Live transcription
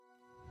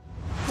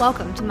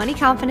Welcome to Money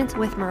Confidence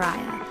with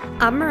Mariah.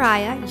 I'm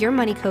Mariah, your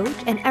money coach,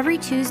 and every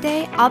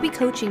Tuesday, I'll be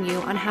coaching you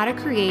on how to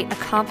create a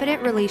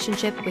confident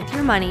relationship with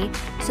your money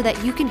so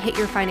that you can hit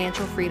your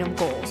financial freedom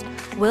goals.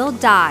 We'll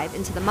dive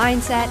into the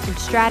mindset and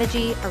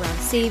strategy around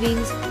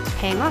savings,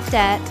 paying off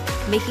debt,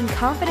 making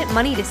confident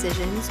money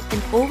decisions,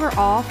 and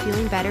overall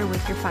feeling better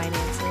with your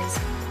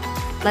finances.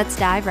 Let's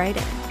dive right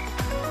in.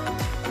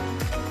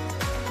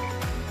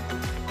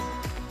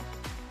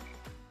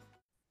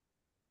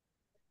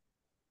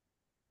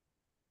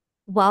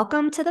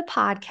 Welcome to the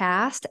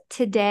podcast.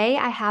 Today,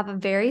 I have a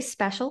very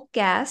special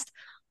guest,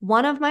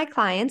 one of my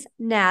clients,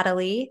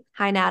 Natalie.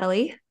 Hi,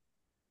 Natalie.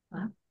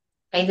 How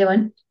you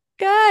doing?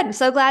 Good. I'm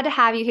so glad to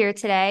have you here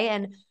today.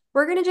 And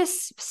we're going to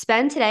just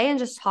spend today and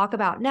just talk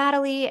about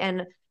Natalie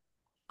and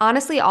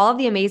honestly, all of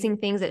the amazing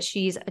things that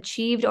she's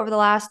achieved over the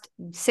last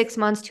 6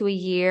 months to a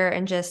year.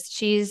 And just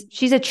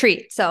she's a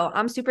treat. So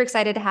I'm super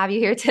excited to have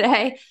you here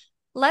today.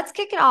 Let's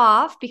kick it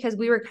off because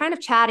we were kind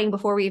of chatting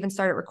before we even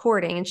started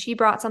recording and she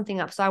brought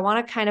something up. So I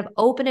want to kind of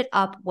open it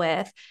up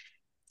with,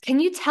 can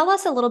you tell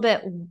us a little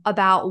bit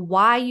about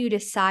why you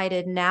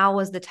decided now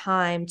was the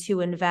time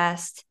to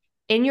invest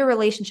in your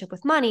relationship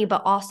with money,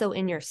 but also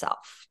in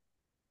yourself?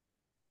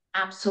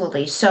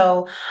 Absolutely.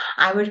 So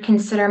I would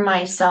consider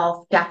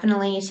myself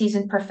definitely a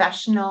seasoned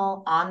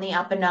professional on the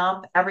up and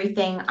up.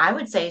 Everything I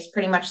would say is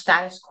pretty much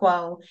status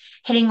quo,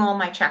 hitting all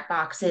my check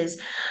boxes.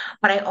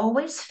 But I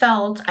always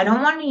felt, I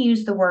don't want to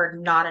use the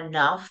word not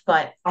enough,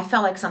 but I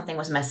felt like something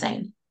was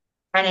missing.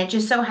 And it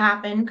just so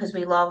happened because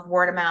we love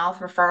word of mouth,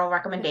 referral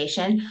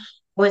recommendation.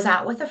 Was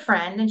out with a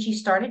friend and she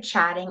started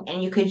chatting,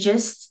 and you could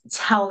just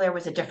tell there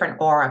was a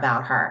different aura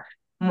about her,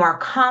 more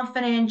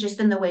confident just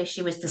in the way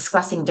she was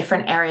discussing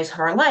different areas of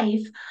her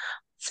life,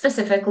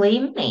 specifically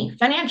money,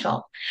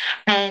 financial.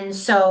 And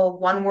so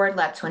one word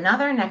led to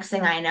another. Next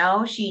thing I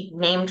know, she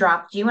name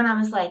dropped you, and I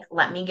was like,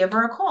 let me give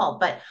her a call.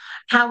 But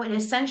how it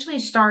essentially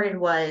started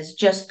was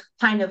just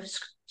kind of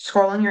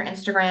scrolling your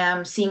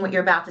Instagram, seeing what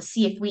you're about to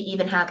see, if we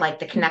even had like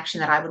the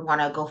connection that I would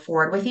want to go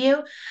forward with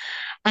you.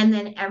 And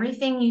then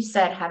everything you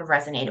said had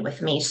resonated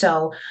with me.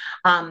 So,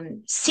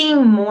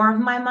 seeing more of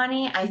my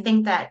money, I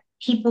think that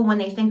people, when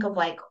they think of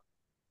like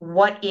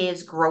what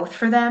is growth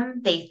for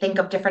them, they think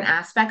of different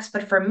aspects.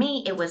 But for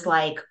me, it was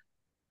like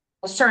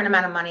a certain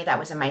amount of money that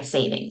was in my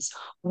savings.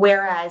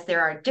 Whereas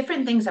there are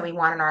different things that we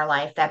want in our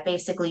life that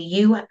basically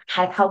you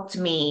had helped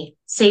me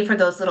save for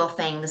those little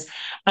things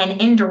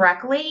and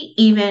indirectly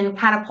even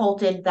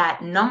catapulted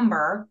that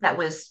number that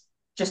was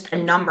just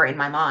a number in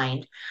my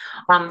mind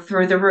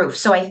through the roof.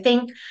 So I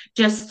think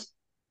just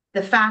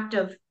the fact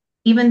of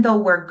even though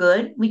we're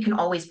good, we can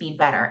always be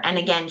better. And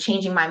again,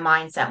 changing my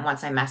mindset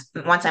once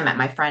I met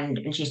my friend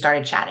and she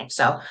started chatting.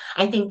 So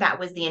I think that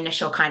was the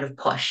initial kind of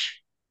push.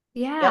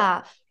 Yep.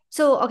 Yeah.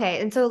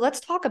 Okay. And so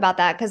let's talk about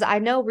that because I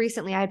know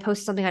recently I had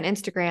posted something on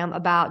Instagram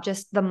about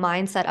just the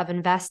mindset of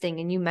investing,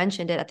 and you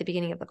mentioned it at the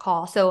beginning of the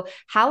call. So,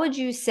 how would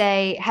you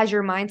say has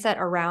your mindset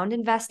around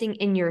investing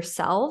in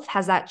yourself,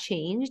 has that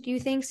changed, do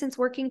you think, since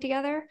working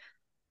together?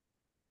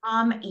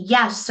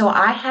 Yes. So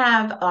I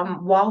have,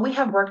 while we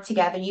have worked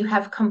together, you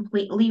have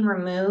completely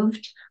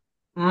removed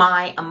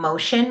my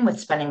emotion with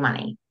spending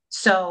money.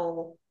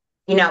 So,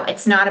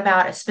 it's not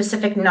about a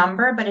specific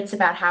number, but it's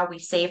about how we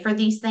save for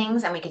these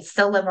things and we can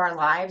still live our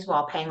lives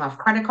while paying off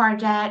credit card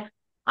debt,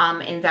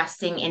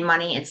 investing in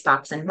money in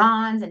stocks and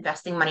bonds,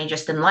 investing money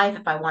just in life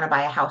if I want to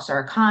buy a house or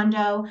a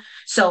condo.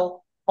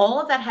 So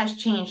all of that has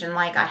changed. And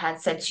like I had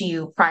said to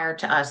you prior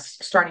to us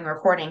starting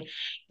recording,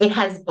 it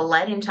has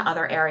bled into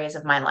other areas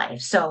of my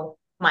life. So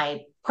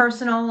my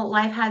personal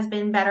life has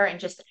been better and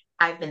just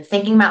I've been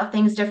thinking about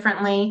things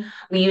differently.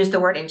 We use the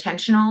word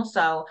intentional.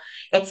 So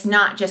it's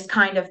not just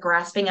kind of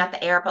grasping at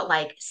the air, but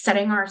like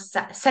setting our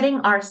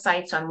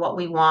sights on what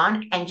we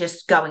want and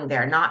just going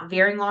there, not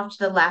veering off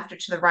to the left or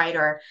to the right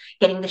or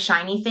getting the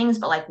shiny things,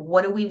 but like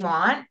what do we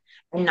want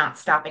and not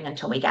stopping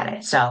until we get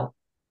it. So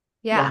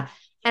Yeah. yeah,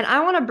 And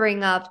I want to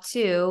bring up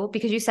too,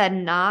 because you said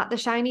not the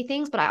shiny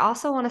things, but I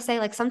also want to say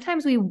like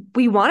sometimes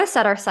we want to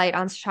set our sight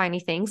on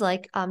shiny things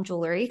like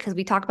jewelry, because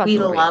we talk about we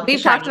jewelry. love the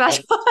We've talked shiny about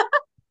things.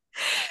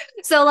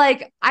 so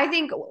like I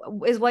think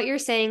is what you're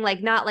saying,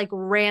 like not like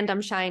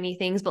random shiny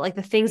things, but like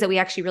the things that we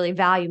actually really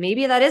value.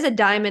 Maybe that is a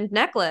diamond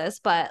necklace,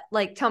 but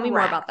like tell me more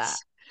about Correct. that.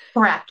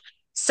 Correct.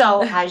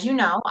 So, as you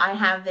know, I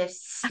have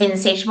this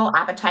insatiable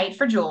appetite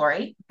for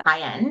jewelry, high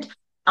end.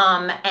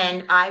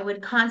 And I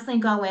would constantly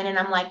go in and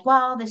I'm like,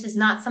 well, this is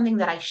not something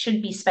that I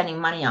should be spending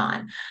money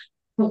on.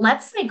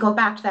 Let's say go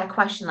back to that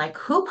question, like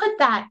who put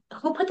that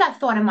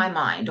thought in my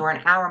mind or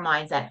in our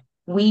minds that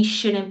we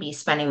shouldn't be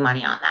spending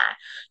money on that.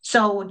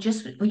 So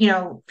just,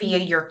 via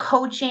your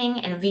coaching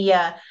and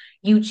via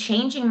you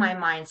changing my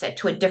mindset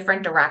to a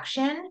different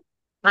direction,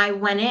 I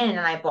went in and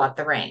I bought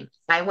the ring.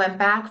 I went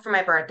back for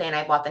my birthday and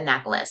I bought the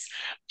necklace.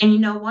 And you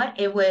know what?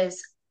 It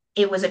was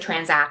a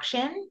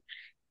transaction.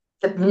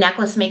 The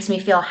necklace makes me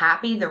feel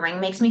happy, the ring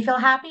makes me feel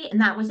happy,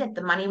 and that was it.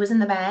 The money was in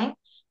the bank.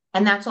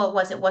 And that's all it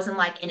was. It wasn't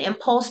like an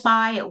impulse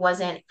buy. It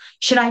wasn't,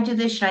 should I do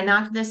this? Should I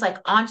not do this? Like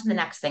on to the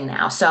next thing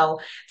now. So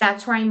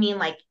that's where I mean,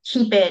 like,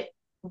 keep it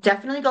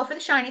definitely go for the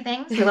shiny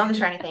things. We love the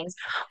shiny things,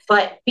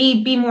 but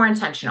be more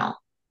intentional.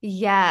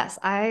 Yes,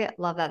 I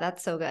love that.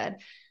 That's so good.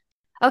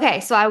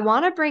 Okay, so I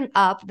want to bring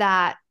up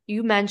that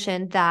you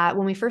mentioned that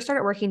when we first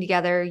started working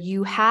together,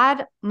 you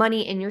had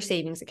money in your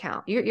savings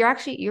account. You're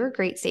a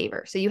great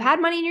saver. So you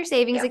had money in your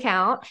savings Yeah.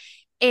 account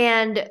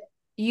and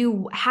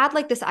you had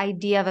like this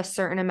idea of a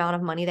certain amount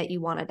of money that you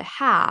wanted to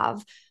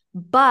have,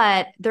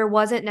 but there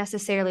wasn't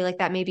necessarily like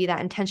that maybe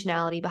that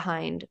intentionality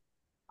behind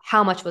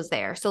how much was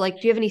there. So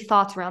like do you have any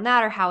thoughts around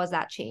that or how has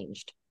that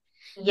changed?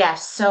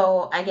 Yes.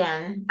 So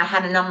again, I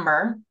had a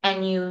number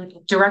and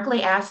you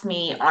directly asked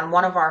me on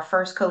one of our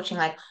first coaching,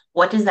 like,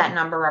 what does that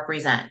number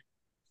represent?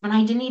 And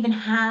I didn't even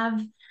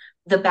have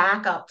the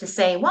backup to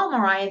say, well,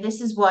 Mariah,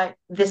 this is what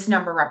this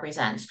number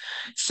represents.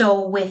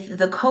 So with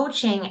the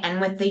coaching and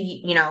with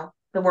the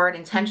word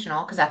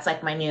intentional, because that's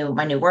like my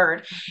new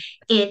word,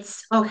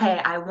 it's okay,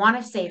 I want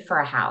to save for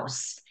a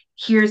house.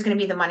 Here's going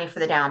to be the money for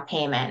the down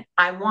payment.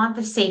 I want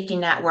the safety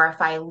net where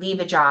if I leave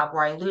a job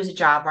or I lose a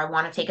job or I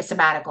want to take a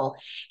sabbatical,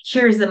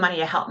 here's the money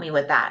to help me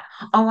with that.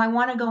 Oh, I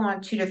want to go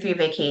on 2 to 3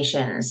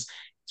 vacations.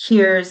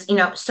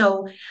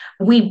 So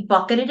we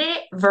bucketed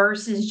it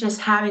versus just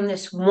having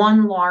this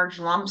one large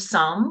lump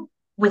sum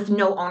with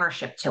no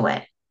ownership to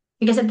it.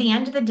 Because at the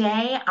end of the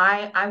day,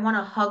 I want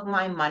to hug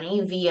my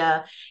money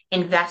via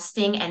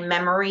investing and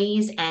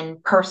memories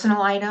and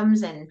personal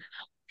items and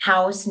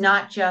house,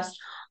 not just,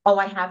 oh,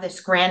 I have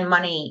this grand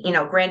money,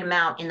 grand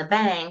amount in the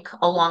bank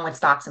along with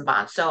stocks and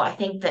bonds. So I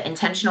think the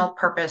intentional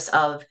purpose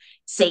of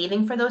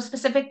saving for those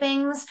specific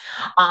things,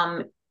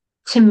 um,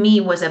 to me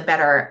was a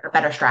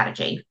better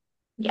strategy.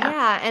 Yeah.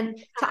 Yeah. And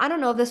so I don't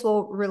know if this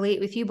will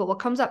relate with you, but what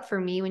comes up for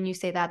me when you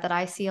say that, that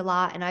I see a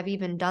lot, and I've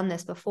even done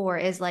this before,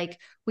 is like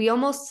we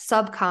almost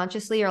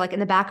subconsciously or like in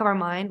the back of our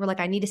mind, we're like,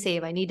 I need to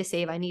save, I need to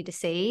save, I need to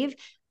save.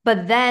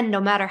 But then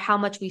no matter how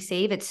much we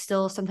save, it's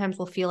still sometimes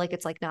we'll feel like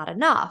it's like not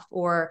enough,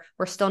 or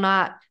we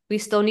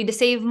still need to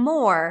save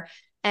more.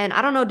 And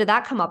I don't know, did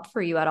that come up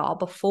for you at all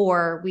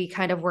before we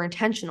kind of were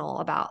intentional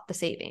about the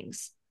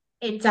savings?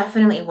 It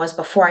definitely was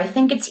before. I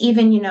think it's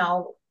even,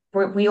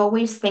 we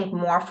always think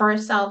more for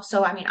ourselves.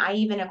 So, I mean, I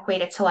even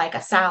equate it to like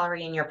a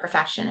salary in your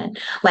profession and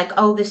like,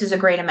 oh, this is a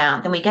great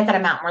amount. Then we get that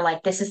amount and we're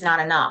like, this is not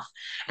enough.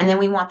 And then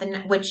we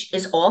want which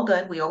is all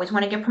good. We always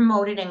want to get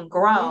promoted and Yeah.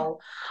 grow.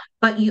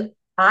 But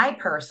I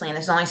personally, and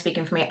this is only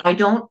speaking for me, I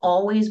don't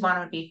always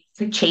want to be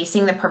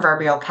chasing the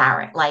proverbial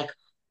carrot. Like,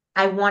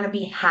 I want to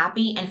be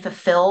happy and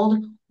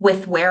fulfilled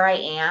with where I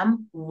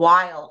am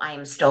while I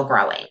am still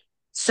growing.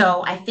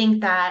 So I Mhm.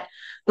 think that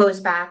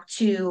goes back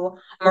to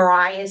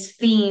Mariah's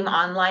theme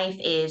on life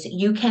is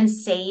you can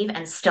save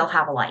and still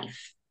have a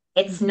life.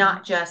 It's Mhm.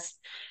 not just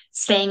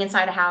staying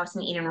inside a house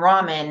and eating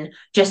ramen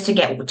just to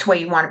get to where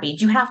you want to be.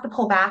 Do you have to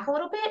pull back a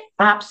little bit?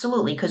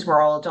 Absolutely, because we're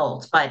all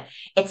adults, but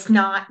it's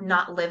not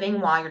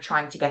living while you're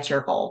trying to get to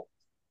your goal.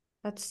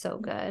 That's so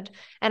good.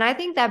 And I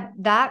think that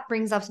that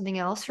brings up something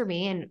else for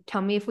me. And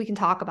tell me if we can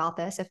talk about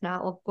this. If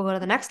not, we'll go to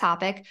the next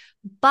topic.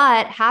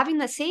 But having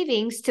the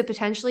savings to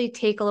potentially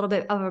take a little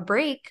bit of a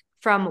break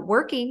from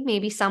working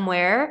maybe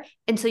somewhere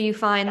until you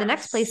find the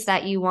next place Yes.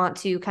 that you want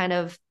to kind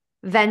of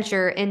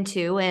venture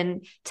into.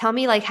 And tell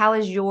me, like, how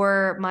has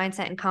your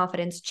mindset and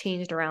confidence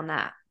changed around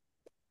that?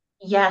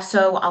 Yeah,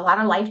 so a lot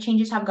of life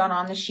changes have gone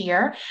on this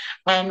year.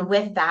 And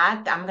with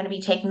that, I'm going to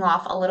be taking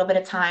off a little bit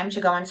of time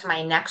to go into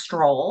my next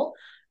role.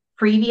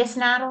 Previous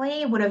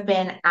Natalie would have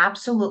been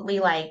absolutely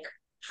like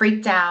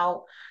freaked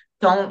out.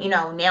 Don't,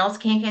 nails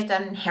can't get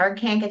done, hair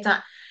can't get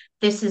done.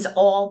 This has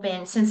all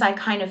been since I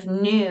kind of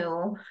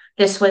knew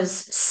this was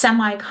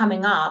semi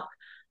coming up.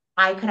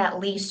 I could at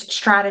least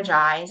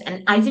strategize.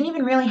 And I didn't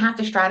even really have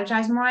to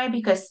strategize, Mariah,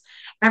 because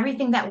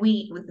everything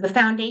the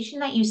foundation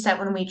that you set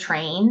when we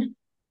train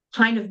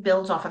kind of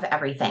builds off of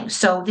everything.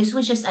 So this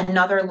was just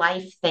another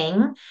life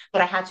thing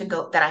that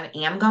I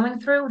am going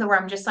through, where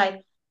I'm just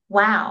like,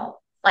 wow,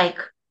 like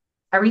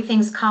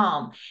everything's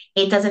calm.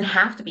 It doesn't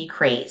have to be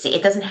crazy.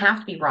 It doesn't have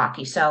to be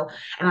rocky. So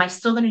am I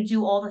still going to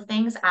do all the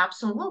things?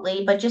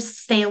 Absolutely. But just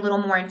stay a little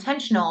more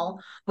intentional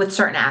with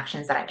certain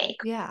actions that I make.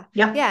 Yeah.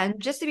 Yep. Yeah. And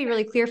just to be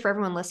really clear for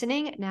everyone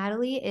listening,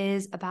 Natalie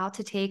is about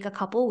to take a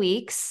couple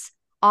weeks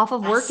off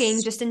of working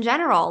Yes. just in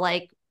general.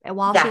 Like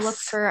while she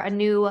looks Yes. for a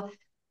new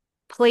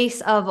place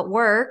of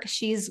work,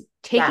 she's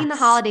taking the Yes.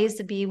 holidays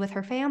to be with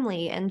her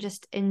family and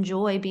just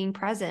enjoy being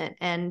present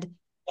and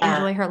Yeah.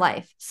 enjoy her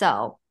life.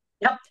 So,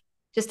 Yep.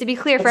 just to be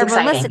clear for It's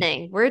everyone exciting.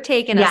 listening, we're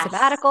taking a Yes.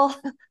 sabbatical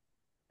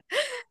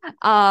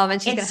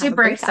and she's It's going to have a super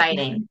great time.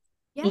 exciting.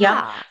 Yep.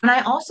 Yeah. And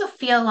I also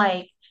feel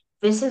like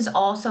this is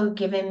also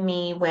giving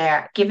me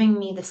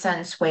the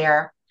sense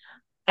where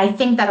I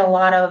think that a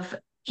lot of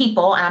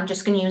people, and I'm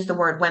just going to use the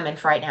word women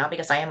for right now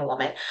because I am a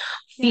woman,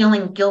 Yeah.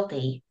 feeling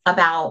guilty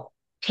about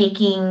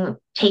making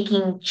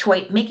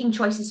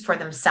choices for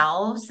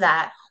themselves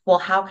that, well,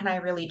 how can I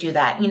really do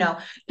that?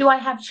 Do I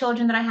have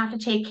children that I have to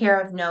take care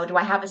of? No. Do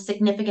I have a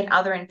significant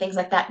other and things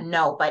like that?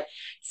 No. But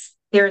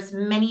there's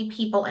many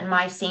people in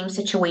my same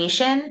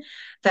situation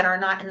that are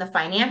not in the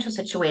financial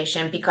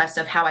situation because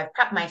of how I've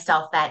prepped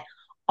myself that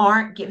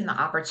aren't given the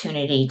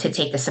opportunity to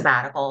take the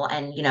sabbatical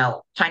and,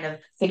 kind of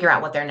figure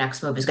out what their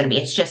next move is going to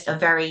be. It's just a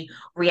very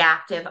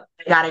reactive,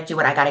 I got to do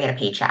it, I got to get a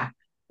paycheck.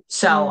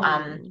 So,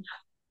 Mm,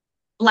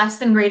 less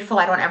than grateful.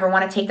 I don't ever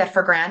want to take that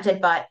for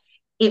granted, but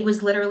it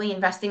was literally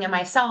investing in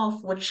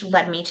myself, which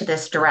led me to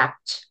this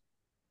direct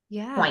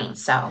yeah. point.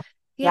 So,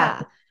 yeah,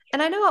 Yeah.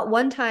 And I know at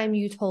one time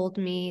you told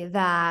me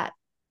that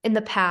in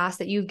the past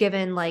that you've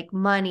given like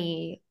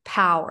money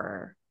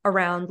power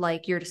around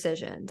like your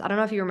decisions. I don't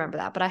know if you remember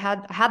that, but I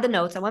had the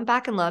notes. I went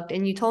back and looked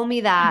and you told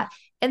me that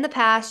in the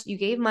past you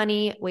gave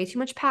money way too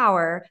much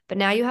power, but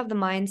now you have the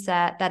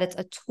mindset that it's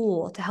a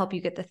tool to help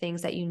you get the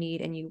things that you need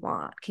and you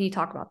want. Can you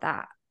talk about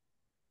that?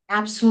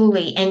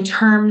 absolutely. In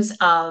terms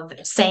of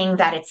saying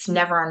that it's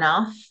never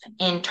enough,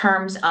 in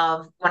terms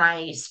of when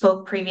I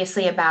spoke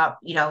previously about,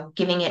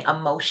 giving it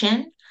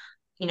emotion,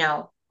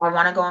 I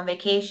want to go on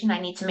vacation. I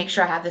need to make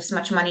sure I have this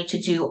much money to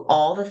do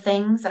all the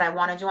things that I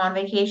want to do on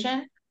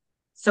vacation.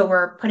 So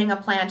we're putting a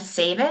plan to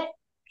save it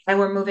and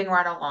we're moving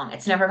right along.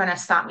 It's never going to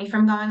stop me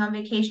from going on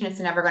vacation. It's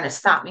never going to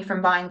stop me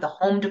from buying the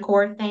home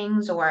decor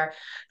things or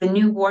the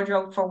new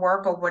wardrobe for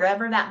work or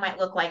whatever that might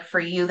look like for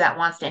you that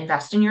wants to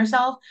invest in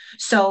yourself.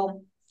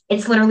 So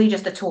it's literally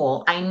just a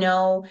tool. I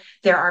know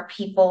there are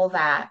people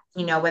that,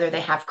 whether they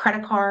have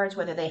credit cards,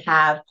 whether they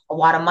have a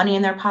lot of money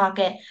in their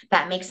pocket,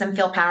 that makes them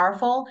feel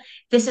powerful.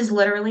 This is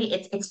literally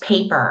it's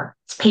paper.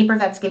 It's paper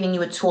that's giving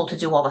you a tool to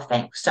do all the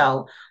things.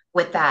 So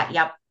with that,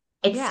 yep,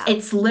 Yeah.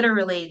 it's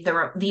literally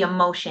the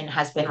emotion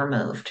has been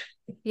removed.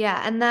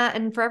 Yeah,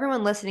 and for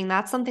everyone listening,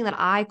 that's something that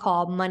I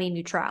call money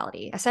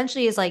neutrality.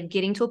 Essentially is like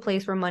getting to a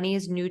place where money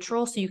is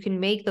neutral so you can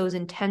make those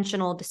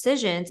intentional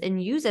decisions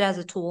and use it as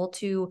a tool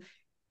to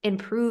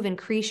improve,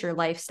 increase your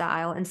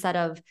lifestyle instead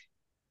of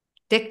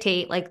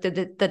dictate like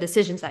the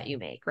decisions that you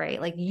make, right?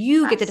 Like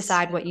you get to Yes.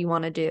 decide what you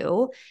want to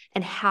do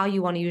and how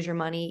you want to use your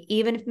money,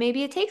 even if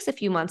maybe it takes a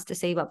few months to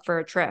save up for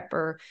a trip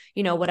or,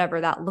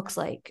 whatever that looks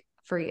like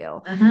for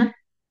you. Hmm.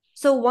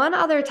 So one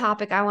other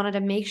topic I wanted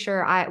to make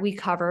sure we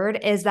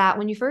covered is that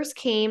when you first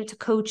came to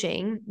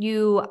coaching,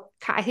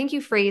 I think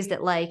you phrased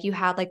it like you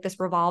had like this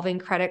revolving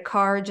credit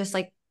card, just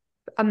like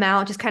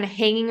amount just kind of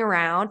hanging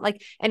around.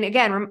 Like, and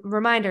again,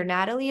 reminder,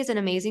 Natalie is an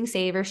amazing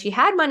saver. She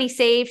had money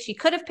saved. She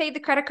could have paid the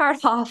credit card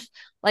off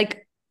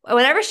like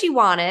whenever she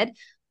wanted.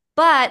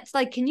 But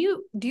like, do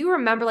you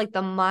remember like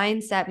the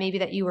mindset maybe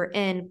that you were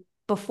in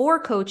before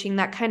coaching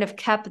that kind of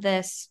kept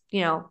this,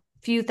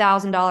 few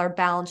 $1,000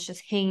 balance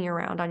just hanging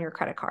around on your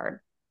credit card?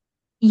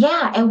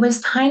 Yeah, it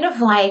was kind of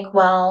like,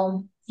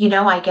 well,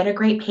 I get a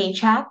great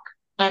paycheck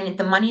and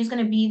the money is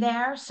going to be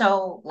there,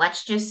 so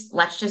let's just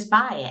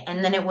buy it.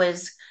 And then it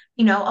was,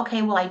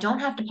 okay, well, I don't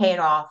have to pay it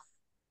off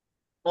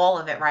all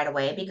of it right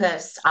away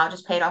because I'll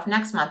just pay it off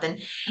next month.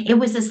 And it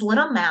was this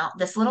little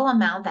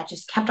amount that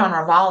just kept on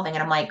revolving.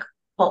 And I'm like,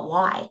 but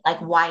why? Like,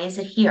 why is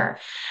it here?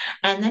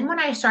 And then when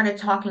I started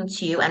talking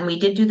to you, and we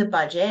did do the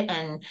budget,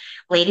 and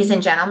ladies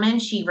and gentlemen,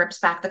 she rips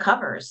back the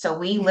covers. So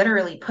we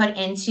literally put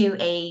in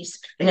a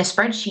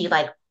spreadsheet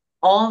like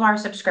all of our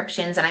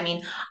subscriptions. And I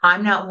mean,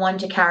 I'm not one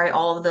to carry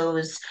all of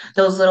those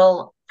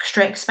little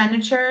extra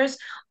expenditures,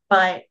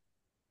 but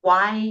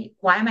why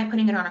am I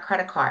putting it on a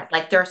credit card?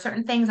 Like there are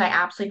certain things I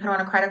absolutely put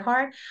on a credit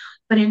card,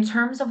 but in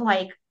terms of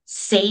like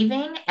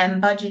saving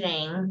and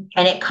budgeting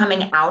and it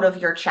coming out of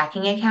your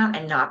checking account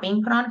and not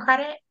being put on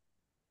credit,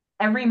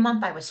 every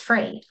month I was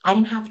free. I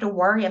didn't have to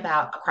worry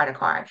about a credit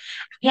card.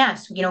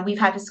 Yes, we've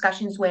had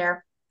discussions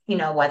where,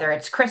 whether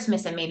it's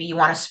Christmas and maybe you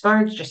want to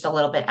splurge just a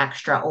little bit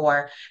extra,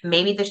 or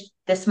maybe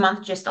this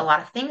month just a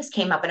lot of things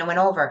came up and it went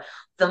over.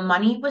 The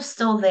money was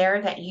still there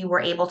that you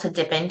were able to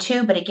dip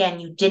into, but again,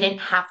 you didn't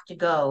have to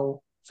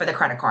go for the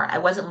credit card. I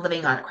wasn't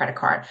living on a credit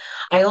card.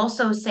 I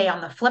also say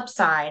on the flip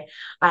side,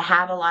 I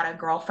have a lot of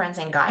girlfriends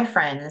and guy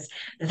friends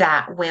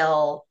that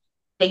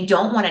they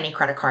don't want any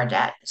credit card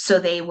debt. So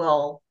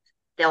they'll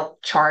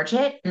charge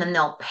it and then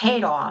they'll pay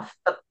it off.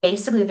 But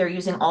basically, they're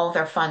using all of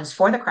their funds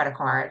for the credit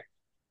card.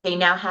 They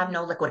now have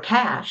no liquid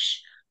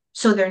cash.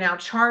 So they're now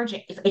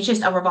charging. It's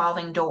just a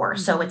revolving door.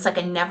 So it's Mm-hmm.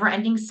 like a never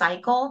ending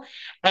cycle.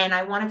 And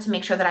I wanted to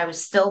make sure that I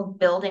was still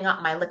building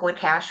up my liquid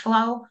cash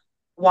flow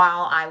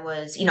while I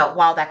was,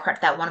 while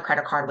that one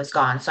credit card was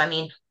gone. So, I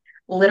mean,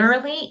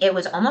 literally, it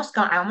was almost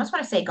gone. I almost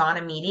want to say gone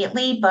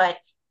immediately, but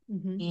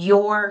Mm-hmm.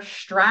 your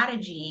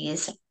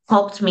strategies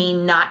helped me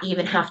not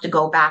even have to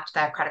go back to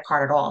that credit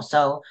card at all.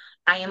 So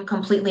I am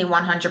completely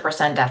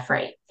 100% debt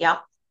free.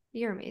 Yep.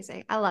 You're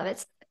amazing. I love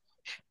it.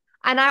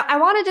 And I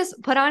want to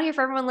just put on here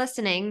for everyone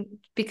listening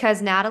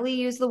because Natalie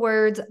used the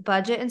words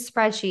budget and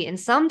spreadsheet. And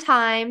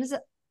sometimes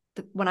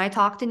when I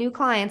talk to new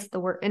clients, the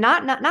word and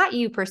not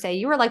you per se,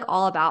 you were like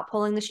all about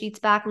pulling the sheets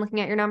back and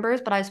looking at your numbers,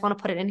 but I just want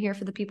to put it in here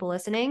for the people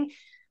listening.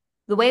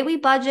 The way we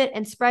budget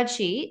and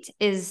spreadsheet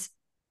is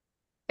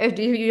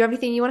do you have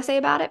anything you want to say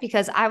about it?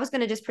 Because I was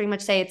going to just pretty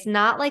much say it's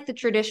not like the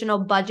traditional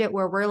budget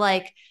where we're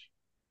like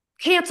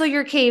cancel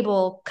your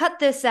cable, cut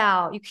this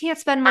out. You can't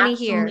spend money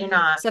Absolutely here.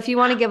 not. So if you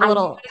want to give a I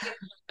little,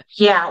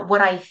 Yeah,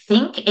 what I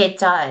think it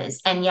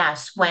does, and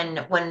yes, when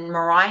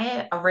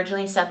Mariah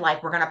originally said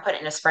like we're gonna put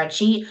it in a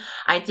spreadsheet,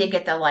 I did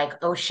get the like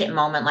oh shit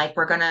moment, like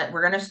we're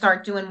gonna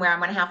start doing where I'm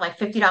gonna have like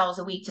 $50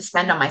 a week to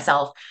spend on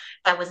myself.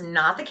 That was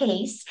not the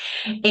case.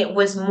 It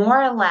was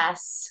more or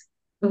less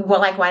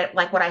like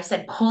what I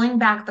said, pulling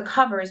back the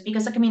covers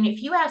because like I mean,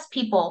 if you ask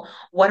people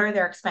what are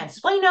their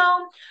expenses,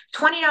 well,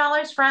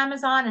 $20 for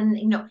Amazon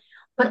and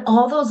but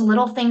all those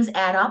little things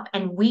add up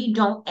and we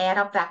don't add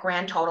up that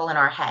grand total in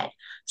our head.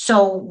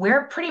 So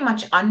we're pretty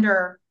much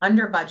under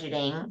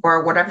budgeting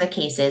or whatever the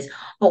case is.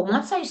 But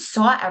once I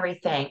saw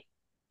everything,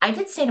 I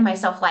did say to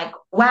myself, like,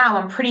 wow,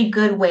 I'm pretty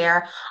good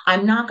where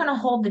I'm not going to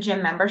hold the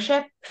gym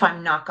membership if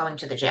I'm not going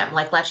to the gym.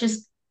 Like, let's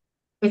just,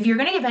 if you're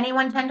going to give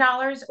anyone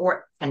 $10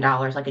 or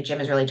 $10, like a gym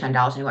is really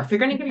 $10 anymore. If you're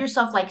going to give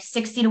yourself like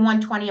 60 to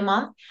 120 a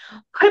month,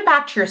 put it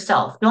back to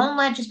yourself. Don't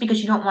let just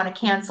because you don't want to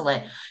cancel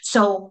it.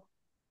 So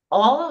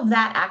all of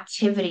that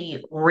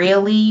activity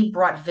really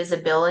brought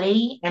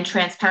visibility and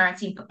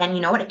transparency. And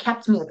you know what? It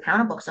kept me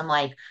accountable because I'm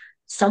like,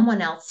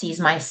 someone else sees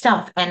my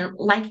stuff. And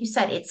like you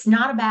said, it's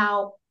not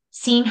about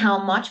seeing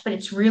how much, but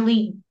it's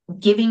really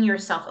giving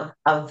yourself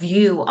a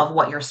view of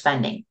what you're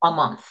spending a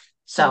month.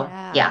 So,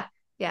 yeah. yeah.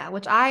 Yeah.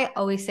 Which I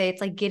always say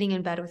it's like getting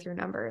in bed with your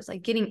numbers,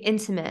 like getting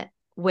intimate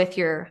with with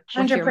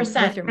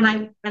 100%. your And I,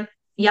 money. and,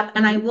 yep.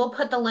 And I Mhm. will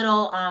put the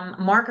little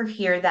marker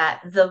here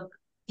that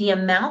the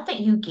amount that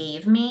you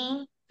gave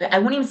me, I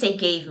wouldn't even say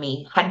gave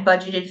me, had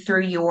budgeted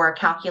through your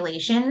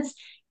calculations,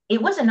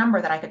 it was a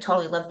number that I could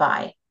totally live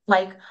by.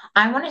 Like,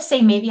 I want to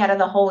say maybe out of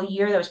the whole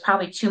year, there was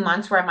probably 2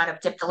 months where I might have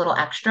dipped a little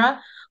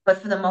extra.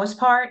 But for the most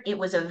part, it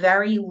was a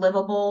very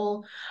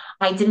livable,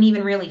 I didn't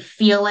even really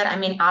feel it. I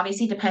mean,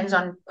 obviously, it depends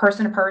on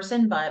person to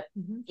person, but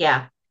Mhm.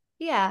 yeah.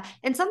 Yeah.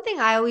 And something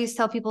I always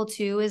tell people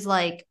too is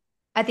like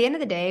at the end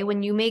of the day,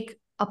 when you make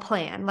a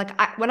plan, like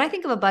when I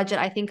think of a budget,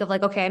 I think of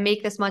like, okay, I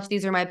make this much,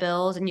 these are my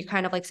bills, and you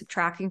kind of like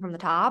subtracting from the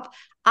top.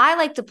 I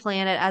like to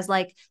plan it as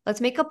like,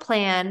 let's make a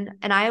plan.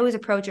 And I always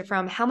approach it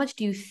from how much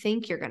do you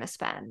think you're going to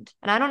spend?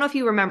 And I don't know if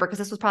you remember, because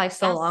this was probably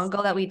so long Yes.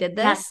 ago that we did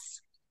this.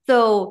 Yes.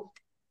 So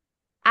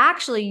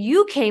actually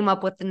you came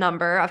up with the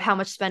number of how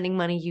much spending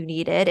money you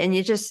needed and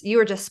you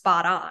were just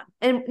spot on,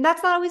 and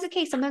that's not always the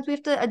case. Sometimes we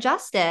have to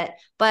adjust it,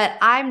 but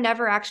I'm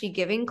never actually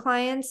giving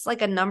clients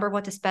like a number of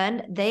what to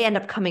spend. They end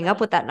up coming up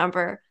Right. with that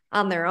number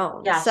on their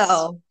own. Yes.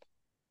 So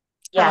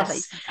I love that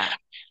you Yes. said that.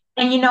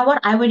 And you know what?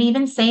 I would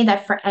even say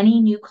that for any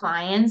new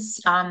clients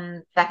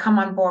that come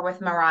on board with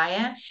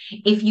Mariah,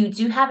 if you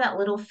do have that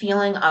little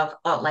feeling of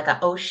like a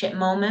oh shit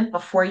moment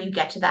before you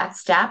get to that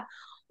step,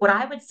 what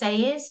I would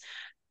say is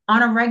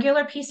on a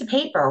regular piece of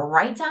paper,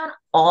 write down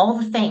all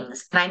the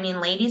things. And I mean,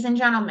 ladies and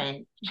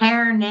gentlemen,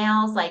 hair,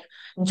 nails, like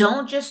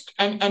don't just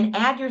and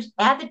add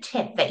the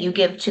tip that you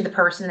give to the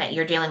person that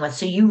you're dealing with.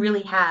 So you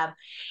really have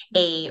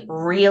a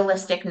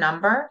realistic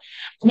number.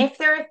 And if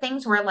there are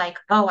things where like,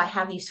 oh, I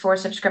have these 4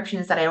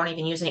 subscriptions that I don't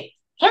even use,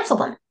 cancel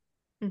them.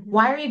 Mm-hmm.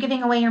 Why are you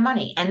giving away your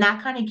money? And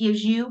that kind of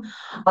gives you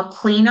a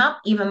cleanup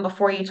even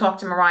before you talk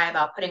to Mariah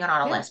about putting it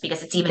on a Yeah. list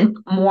because it's even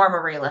more of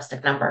a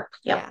realistic number.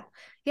 Yep. Yeah.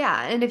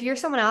 Yeah. And if you're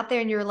someone out there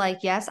and you're like,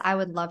 yes, I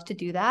would love to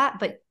do that,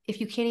 but if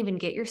you can't even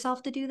get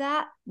yourself to do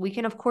that, we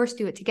can, of course,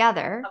 do it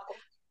together. Of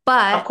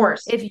But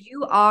course. if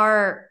you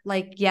are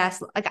like,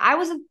 yes, like I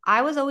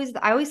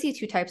always see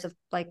two types of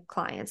like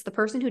clients: the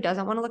person who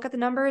doesn't want to look at the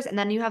numbers, and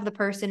then you have the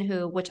person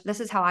who, which this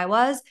is how I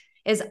was,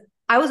 is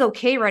I was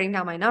okay writing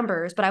down my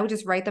numbers, but I would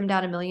just write them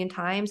down a million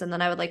times and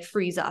then I would like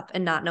freeze up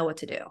and not know what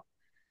to do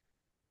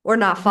or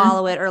not Hmm.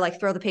 follow it or like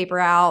throw the paper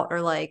out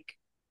or like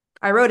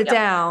I wrote it Yep.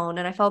 down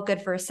and I felt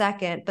good for a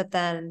second, but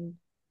then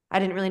I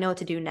didn't really know what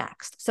to do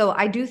next. So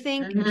I do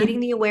think getting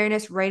Hmm. the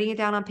awareness, writing it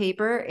down on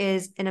paper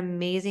is an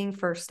amazing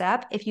first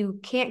step. If you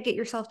can't get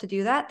yourself to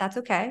do that, that's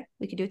okay.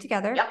 We could do it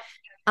together. Yep.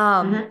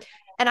 Um, Hmm.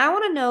 and I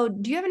want to know,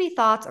 do you have any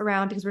thoughts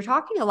around, because we're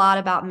talking a lot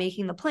about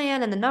making the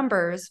plan and the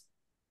numbers,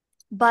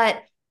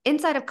 but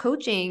inside of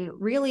coaching,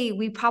 really,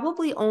 we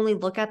probably only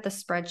look at the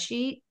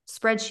spreadsheet,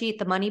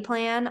 the money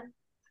plan,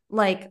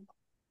 like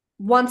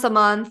once a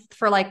month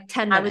for like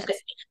 10 I was good.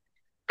 minutes.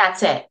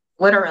 That's it.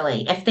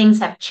 Literally. If things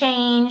have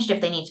changed,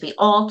 if they need to be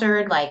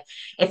altered, like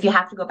if you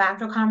have to go back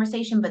to a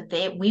conversation, but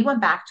we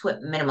went back to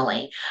it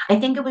minimally. I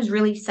think it was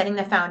really setting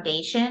the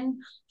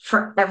foundation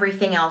for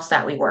everything else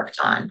that we worked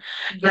on.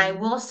 And I Mhm.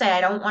 will say I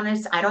don't want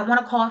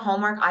to call it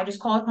homework. I just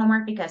call it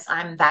homework because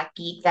I'm that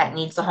geek that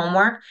needs the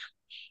homework.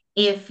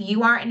 If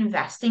you are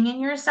investing in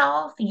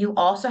yourself, you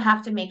also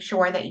have to make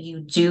sure that you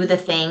do the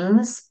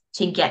things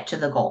to get to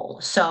the goal. Oh,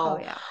 So,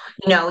 yeah.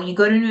 you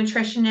go to a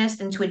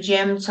nutritionist and to a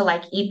gym to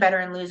like eat better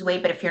and lose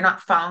weight, but if you're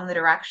not following the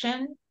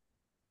direction,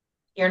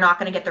 you're not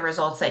going to get the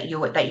results that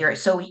you're.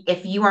 So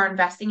if you are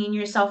investing in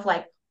yourself,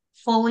 like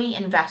fully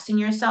invest in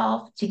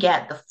yourself to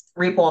get the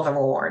reap all the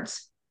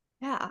rewards.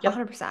 Yeah, Yep.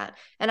 100%.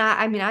 And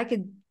I mean, I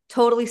could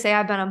totally say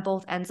I've been on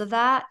both ends of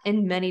that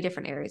in many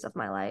different areas of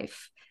my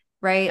life,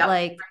 right? Yep.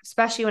 Like,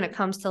 especially when it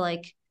comes to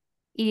like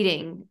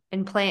eating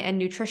and plan and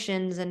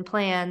nutritions and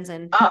plans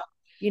and Up.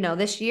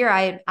 this year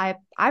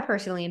I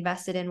personally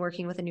invested in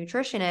working with a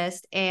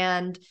nutritionist.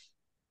 And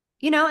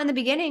in the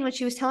beginning, when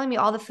she was telling me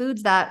all the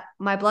foods that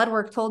my blood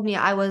work told me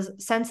I was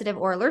sensitive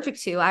or allergic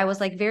to, I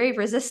was like very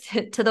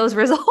resistant to those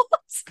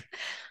results.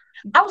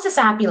 How was this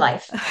a happy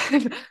life?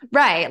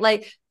 Right.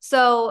 Like,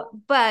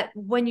 so, but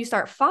when you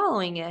start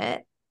following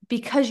it,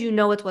 because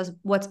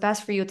what's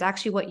best for you, it's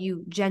actually what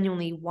you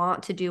genuinely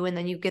want to do. And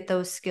then you get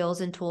those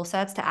skills and tool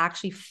sets to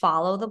actually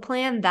follow the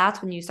plan.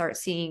 That's when you start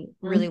seeing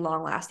really Mhm.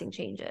 long lasting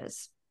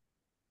changes.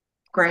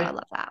 So I Great.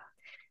 love that.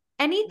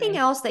 Anything Great.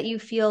 else that you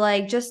feel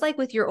like, just like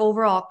with your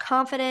overall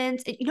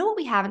confidence, what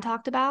we haven't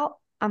talked about?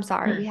 I'm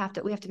sorry, Hmm. we have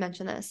to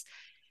mention this,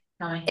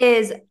 Tell me.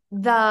 is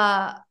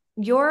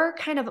your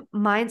kind of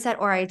mindset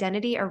or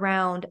identity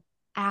around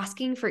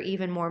asking for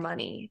even more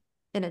money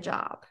in a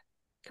job.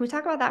 Can we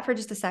talk about that for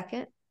just a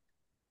second?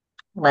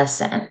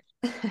 Listen,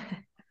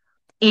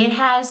 it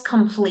has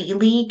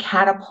completely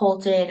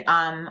catapulted,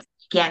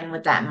 again,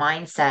 with that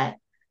mindset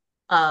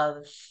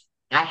of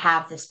I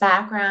have this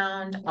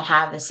background, I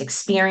have this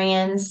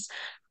experience.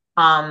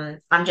 I'm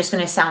just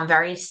going to sound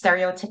very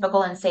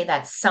stereotypical and say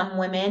that some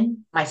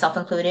women, myself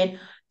included,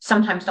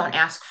 sometimes don't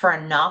ask for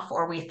enough,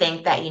 or we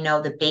think that,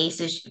 the base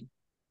is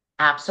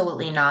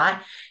absolutely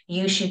not.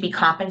 You should be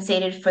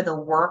compensated for the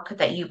work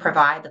that you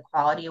provide, the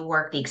quality of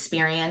work, the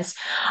experience.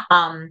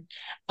 Um,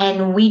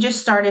 and we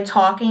just started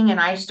talking, and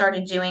I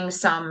started doing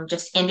some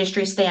just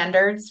industry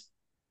standards,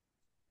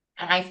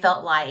 and I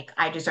felt like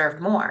I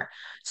deserved more.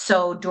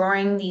 So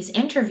during these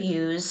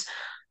interviews,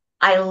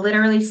 I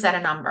literally set a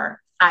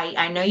number.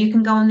 I know you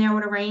can go in there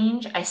with a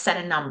range. I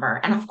set a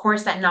number. And of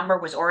course, that number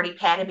was already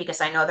padded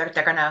because I know that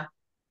they're going to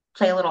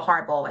play a little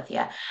hardball with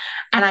you.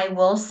 And I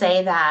will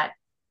say that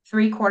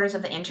three-quarters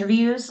of the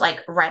interviews, like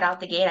right out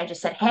the gate, I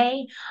just said,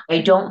 hey, I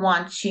don't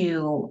want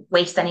to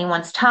waste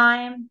anyone's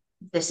time.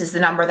 This is the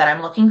number that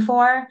I'm looking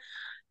for.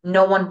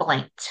 No one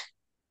blinked.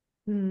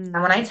 And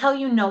when I Hmm. tell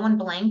you no one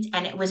blinked,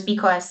 and it was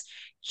because,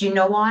 do you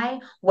know why?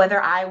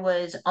 Whether I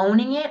was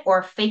owning it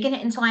or faking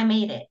it until I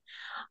made it.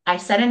 I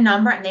said a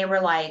number and they were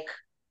like,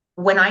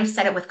 when I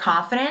said it with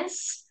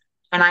confidence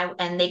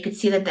and they could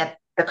see that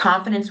the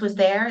confidence was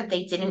there,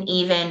 they didn't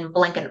even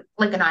blink an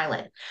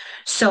eyelid.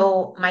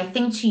 So my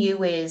thing to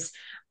you is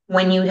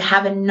when you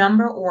have a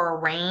number or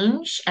a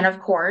range, and of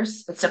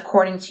course it's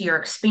according to your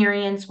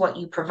experience, what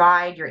you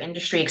provide, your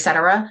industry,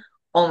 etc.,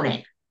 own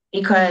it.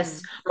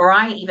 Because Hmm.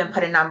 Mariah even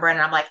put a number in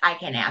and I'm like, I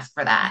can't ask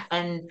for that.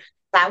 And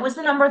that was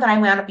the number that I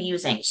wound up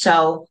using.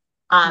 So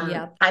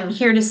Yep. I'm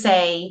here to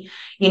say,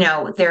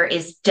 there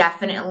is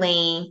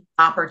definitely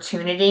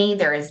opportunity.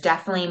 There is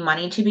definitely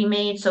money to be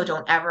made. So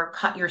don't ever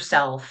cut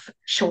yourself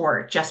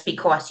short just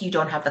because you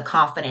don't have the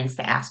confidence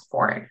to ask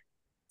for it.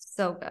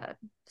 So good.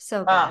 So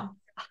good. Oh,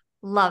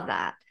 Love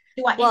that.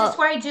 is this Well,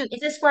 where is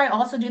this where I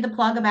also do the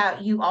plug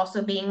about you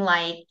also being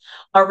like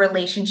a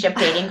relationship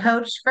dating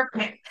coach?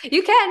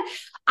 you can.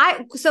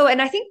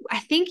 And I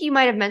think you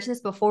might have mentioned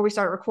this before we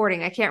started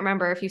recording. I can't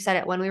remember if you said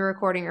it when we were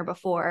recording or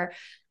before,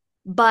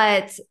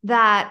 but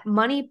that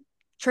money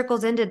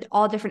trickles into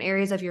all different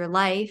areas of your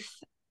life.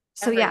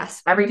 So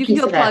yes, Every you can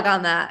do piece a of it. plug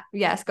on that.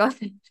 Yes, go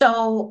ahead.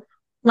 So,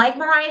 like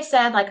Mariah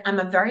said, like I'm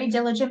a very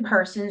diligent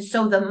person.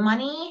 So the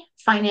money,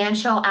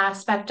 financial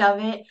aspect of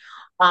it,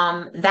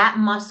 that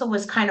muscle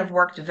was kind of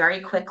worked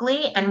very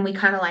quickly, and we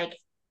kind of like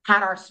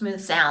had our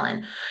smooth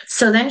sailing.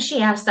 So then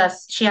she asked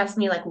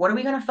me like, what are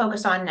we going to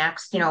focus on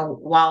next?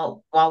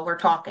 While we're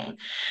talking,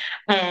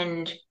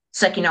 and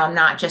it's like, I'm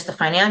not just a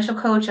financial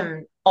coach,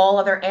 I'm all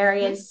other Mhm.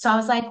 areas. So I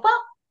was like, well,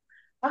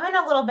 I'm in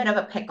a little bit of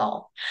a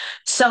pickle.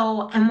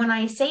 So, and when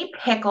I say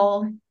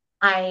pickle,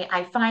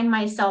 I find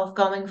myself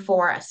going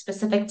for a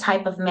specific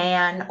type of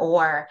man,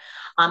 or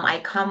I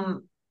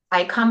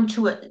come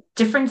to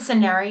different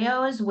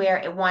scenarios where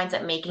it winds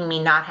up making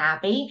me not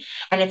happy,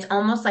 and it's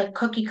almost like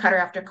cookie cutter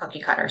after cookie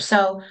cutter.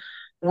 So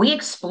we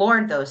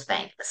explored those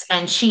things,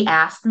 and she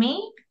asked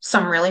me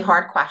some really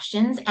hard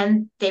questions,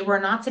 and they were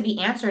not to be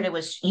answered. It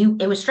was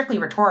strictly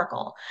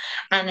rhetorical.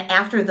 And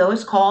after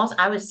those calls,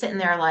 I was sitting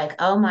there like,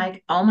 oh my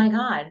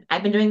God,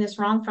 I've been doing this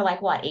wrong for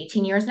like what,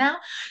 18 years now? Not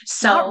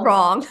So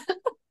wrong.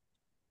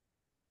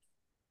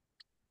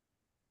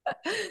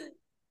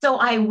 so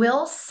I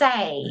will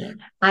say,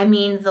 I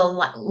mean,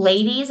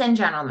 ladies and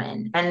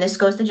gentlemen, and this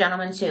goes to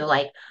gentlemen too,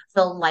 like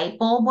the light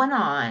bulb went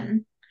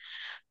on.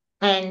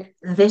 And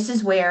this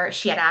is where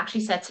she had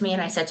actually said to me,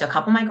 and I said to a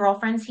couple of my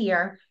girlfriends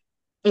here,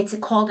 it's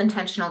called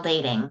intentional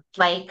dating.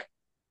 Like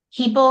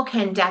people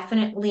can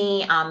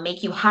definitely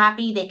make you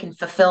happy. They can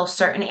fulfill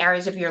certain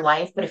areas of your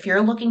life. But if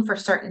you're looking for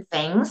certain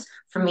things,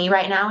 for me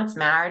right now, it's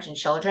marriage and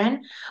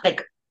children.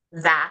 Like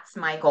that's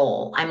my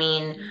goal. I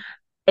mean,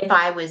 if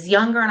I was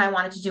younger and I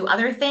wanted to do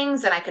other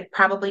things, then I could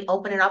probably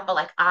open it up. But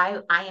like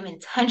I am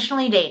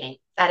intentionally dating.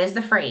 That is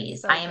the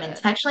phrase. I So am good.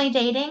 intentionally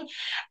dating.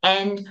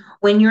 And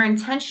when you're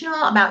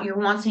intentional about your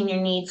wants and your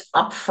needs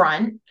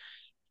upfront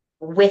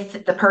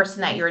with the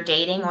person that you're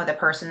dating or the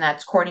person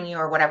that's courting you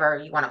or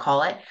whatever you want to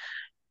call it,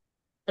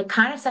 it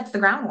kind of sets the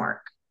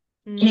groundwork.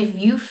 And if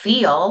you Mm.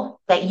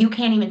 feel that you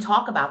can't even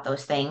talk about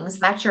those things,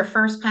 that's your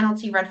first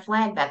penalty red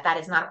flag that that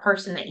is not a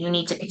person that you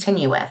need to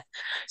continue with.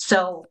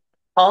 So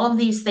all of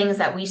these things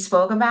that we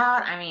spoke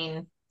about, I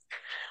mean,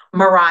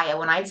 Mariah,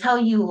 when I tell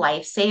you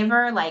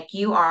lifesaver, like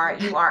you are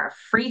a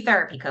free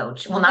therapy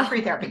coach. Well, not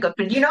free therapy coach,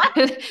 but you know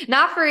what?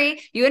 Not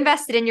free. You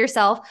invested in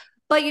yourself.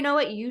 But you know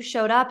what? You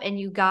showed up and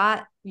you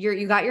got your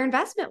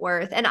investment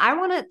worth. And I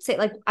want to say,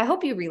 like, I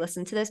hope you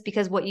re-listen to this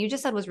because what you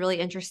just said was really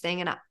interesting.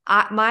 And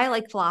my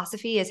like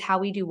philosophy is how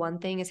we do one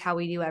thing is how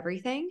we do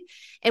everything.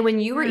 And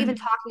when you were even Mm,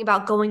 talking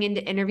about going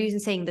into interviews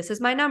and saying, this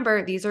is my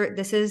number,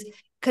 this is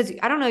because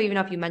I don't know even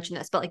know if you mentioned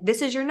this, but like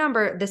this is your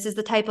number. This is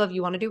the type of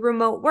you want to do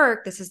remote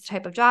work. This is the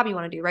type of job you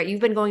want to do, right?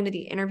 You've been going to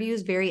the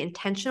interviews very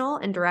intentional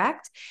and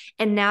direct.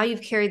 And now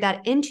you've carried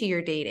that into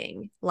your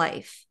dating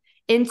life,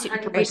 into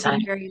right, being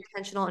 100%. very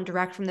intentional and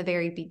direct from the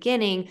very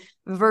beginning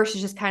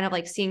versus just kind of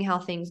like seeing how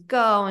things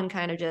go and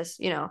kind of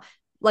just,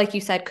 like you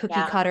said, cookie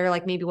Yeah. cutter,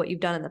 like maybe what you've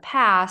done in the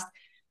past.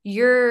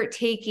 You're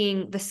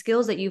taking the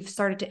skills that you've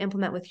started to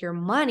implement with your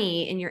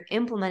money and you're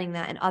implementing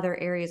that in other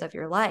areas of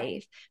your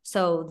life.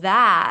 So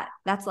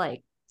that's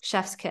like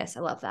chef's kiss. I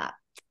love that.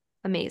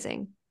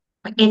 Amazing.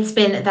 It's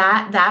been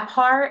that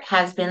part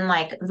has been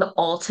like the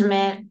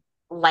ultimate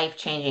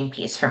life-changing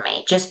piece for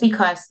me, just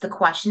because the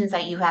questions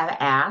that you have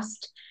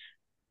asked,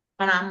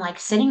 and I'm like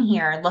sitting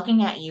here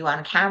looking at you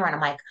on camera, and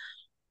I'm like,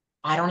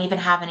 I don't even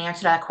have an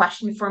answer to that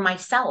question for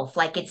myself.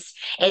 Like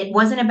it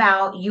wasn't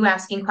about you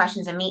asking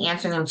questions and me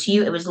answering them to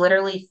you. It was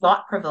literally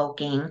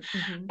thought-provoking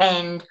Mm-hmm.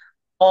 and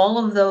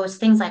all of those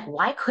things like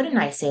why couldn't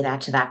I say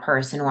that to that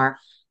person? Or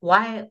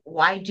why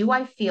do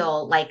I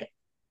feel like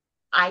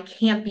I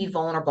can't be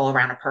vulnerable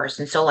around a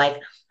person? So like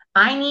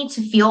I need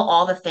to feel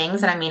all the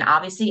things. And I mean,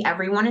 obviously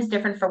everyone is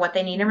different for what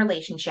they need in a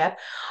relationship,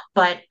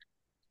 but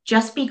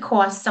just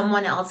because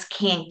someone else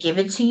can't give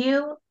it to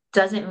you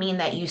doesn't mean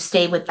that you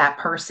stay with that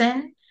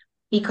person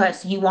Mm-hmm.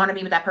 because you want to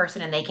be with that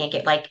person and they can't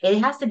get like it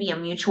has to be a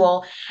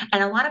mutual.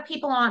 And a lot of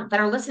people on that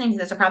are listening to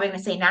this are probably going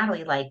to say,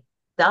 Natalie, like,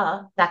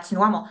 duh, that's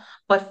normal.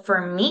 But for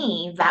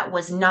me, that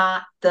was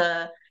not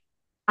the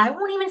I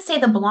won't even say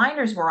the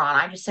blinders were on.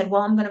 I just said,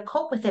 well, I'm going to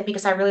cope with it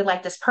because I really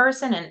like this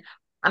person and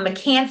I'm a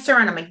cancer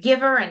and I'm a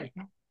giver. And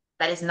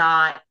that is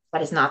not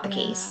the Yeah.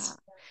 case.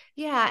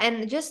 Yeah.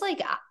 And just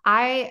like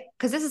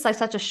because this is like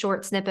such a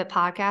short snippet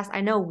podcast,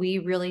 I know we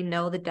really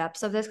know the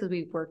depths of this because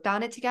we worked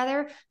on it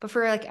together. But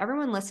for like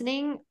everyone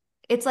listening,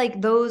 it's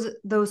like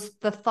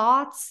the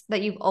thoughts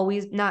that you've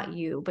always, not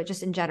you, but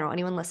just in general,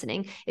 anyone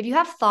listening, if you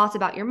have thoughts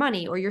about your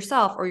money or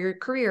yourself or your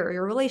career or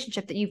your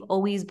relationship that you've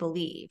always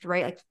believed,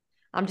 right? Like,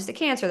 I'm just a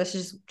cancer. This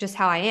is just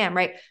how I am,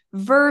 right?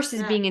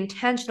 Versus Mm, being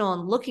intentional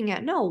and looking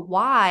at, no,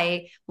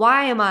 why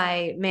am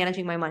I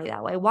managing my money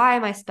that way? Why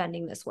am I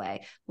spending this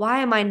way?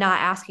 Why am I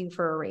not asking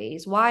for a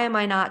raise? Why am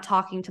I not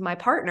talking to my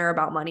partner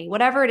about money?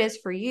 Whatever it is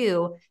for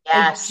you,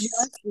 like yes,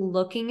 just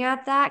looking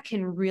at that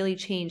can really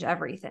change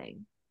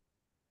everything.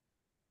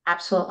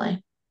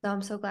 absolutely. So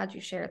I'm so glad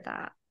you shared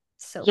that.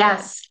 So good.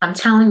 Yes, I'm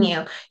telling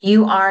you,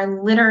 you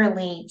are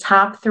literally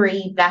top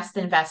three best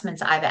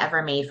investments I've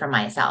ever made for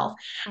myself.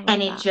 I And love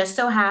it that. just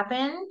so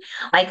happened,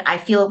 like I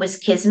feel it was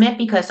kismet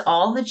because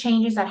all the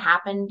changes that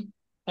happened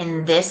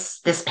in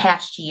this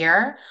past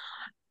year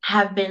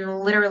have been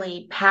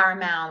literally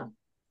paramount,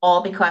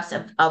 all because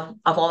of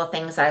all the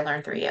things that I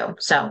learned through you.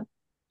 So I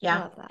yeah,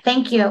 love that. You're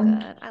thank so you.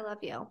 good. I love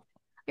you.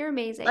 You're Love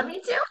amazing.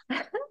 you too.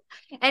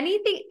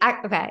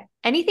 Okay.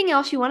 Anything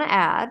else you want to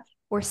add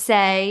or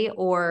say,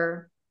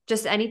 or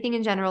just anything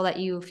in general that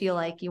you feel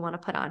like you want to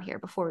put on here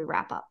before we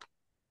wrap up?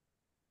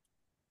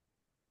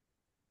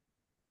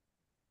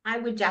 I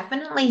would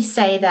definitely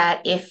say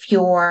that if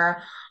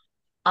you're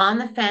on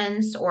the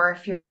fence or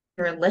if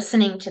you're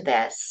listening to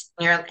this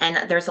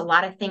and there's a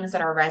lot of things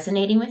that are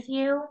resonating with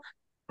you,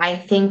 I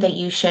think that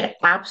you should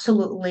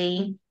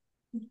absolutely,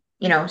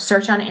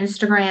 search on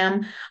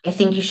Instagram. I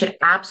think you should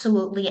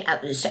absolutely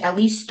at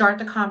least start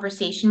the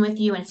conversation with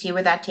you and see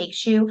where that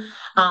takes you.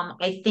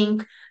 I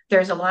think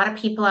there's a lot of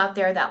people out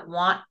there that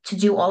want to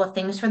do all the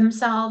things for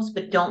themselves,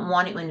 but don't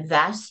want to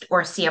invest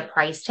or see a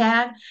price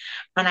tag.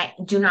 And I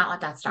do not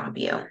let that stop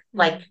you.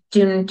 Like,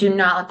 Mm. do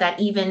not let that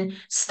even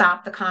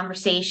stop the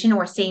conversation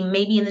or say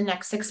maybe in the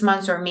next 6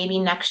 months or maybe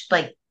next,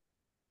 like,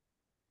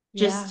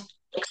 Yeah. just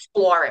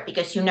explore it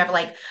because you never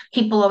like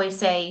people always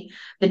say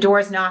the door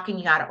is knocking,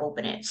 you got to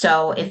open it.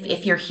 So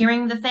if you're Mm.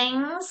 hearing the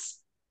things,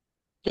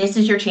 this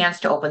is your chance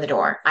to open the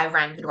door. I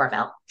rang the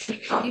doorbell.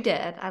 You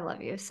did. I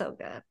love you. So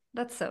good.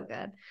 That's so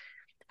good.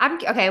 I'm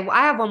okay. Well,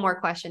 I have one more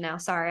question now.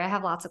 Sorry, I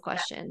have lots of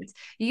questions.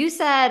 You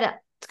said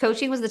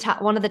coaching was the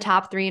top one of the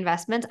top three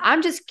investments.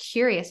 I'm just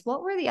curious,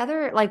 what were the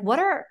other like what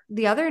are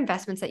the other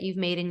investments that you've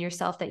made in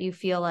yourself that you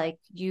feel like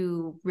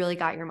you really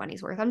got your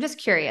money's worth? I'm just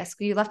curious.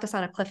 You left us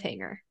on a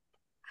cliffhanger.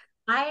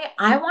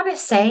 I want to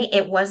say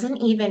it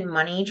wasn't even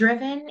money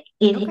driven.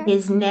 It Okay.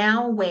 is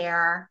now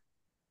where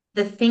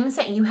the things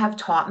that you have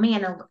taught me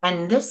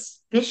and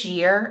this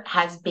year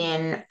has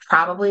been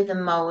probably the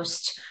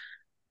most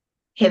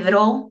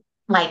pivotal,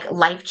 like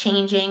life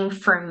changing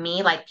for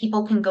me. Like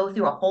people can go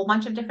through a whole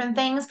bunch of different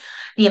things.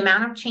 The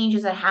amount of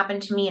changes that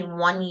happened to me in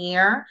 1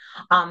 year,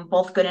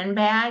 both good and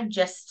bad,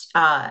 just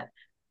I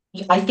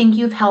think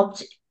you've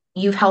helped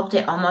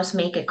it almost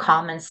make it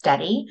calm and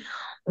steady,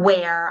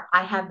 where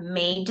I have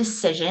made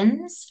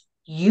decisions,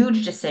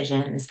 huge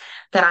decisions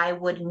that I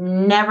would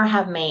never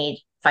have made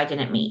if I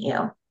didn't meet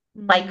you.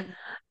 Like Mm,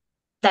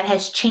 that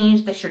has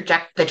changed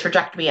the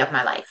trajectory of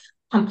my life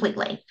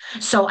completely.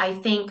 So I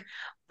think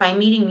by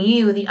meeting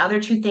you, the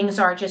other two things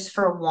are just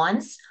for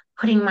once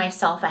putting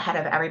myself ahead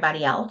of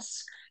everybody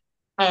else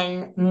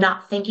and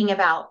not thinking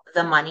about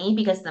the money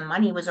because the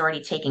money was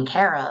already taken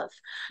care of.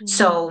 mm,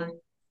 So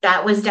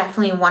that was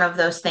definitely one of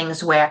those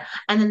things where,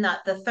 and then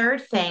the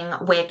third thing,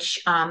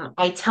 which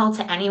I tell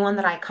to anyone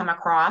that I come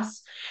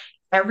across,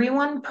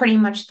 everyone pretty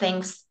much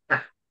thinks,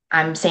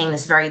 I'm saying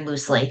this very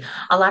loosely.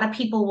 A lot of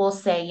people will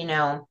say,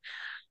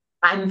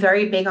 I'm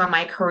very big on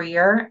my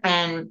career,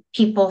 and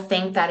people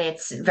think that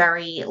it's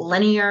very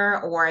linear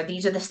or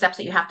these are the steps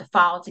that you have to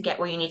follow to get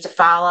where you need to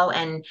follow.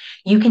 And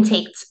you can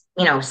take,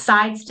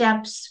 side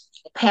steps,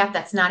 a path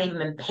that's not even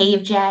been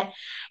paved yet.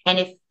 And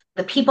if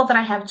the people that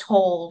I have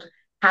told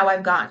how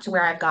I've gotten to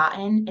where I've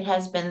gotten, it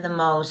has been the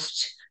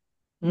most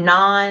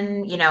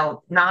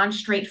non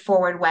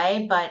straightforward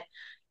way. But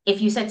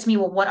if you said to me,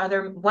 well, what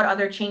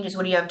other changes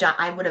would you have done?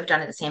 I would have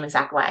done it the same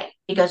exact way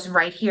because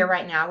right here,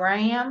 right now, where I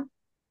am,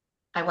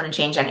 I wouldn't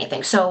change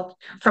anything. So,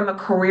 from a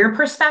career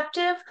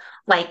perspective,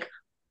 like,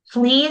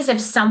 please, if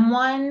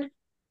someone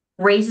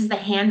raises the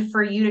hand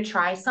for you to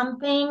try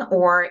something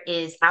or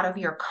is out of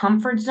your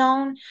comfort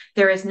zone,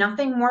 there is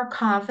nothing more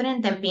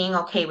confident than being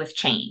okay with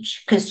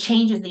change because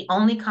change is the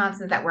only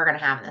constant that we're going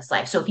to have in this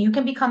life. So, if you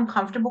can become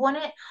comfortable in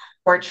it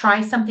or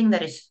try something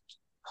that is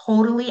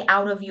totally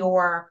out of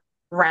your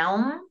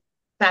realm,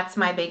 that's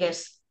my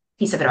biggest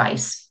piece of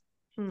advice.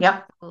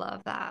 Yep. I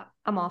love that.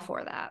 I'm all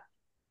for that.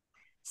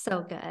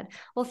 So good.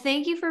 Well,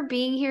 thank you for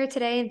being here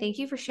today. And thank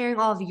you for sharing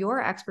all of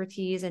your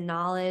expertise and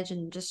knowledge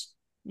and just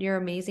your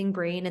amazing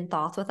brain and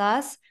thoughts with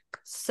us.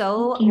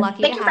 So Thank you.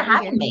 lucky to Thank you for have you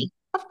having here. me.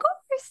 Of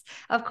course.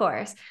 Of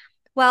course.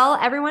 Well,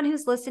 everyone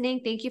who's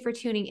listening, thank you for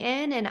tuning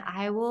in, and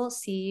I will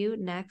see you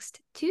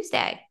next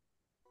Tuesday.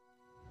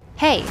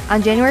 Hey,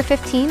 on January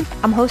 15th,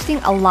 I'm hosting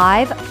a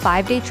live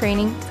 5-day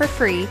training for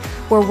free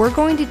where we're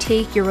going to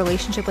take your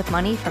relationship with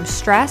money from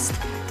stressed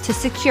to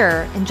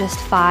secure in just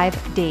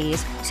 5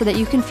 days so that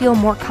you can feel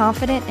more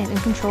confident and in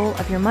control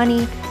of your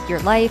money, your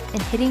life,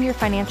 and hitting your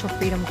financial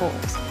freedom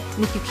goals.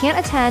 And if you can't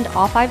attend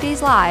all 5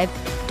 days live,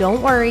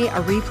 don't worry,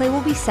 a replay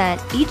will be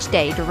sent each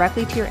day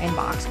directly to your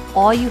inbox.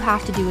 All you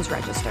have to do is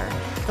register.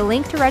 The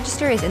link to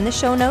register is in the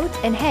show notes,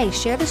 and hey,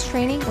 share this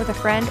training with a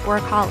friend or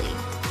a colleague.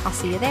 I'll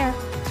see you there.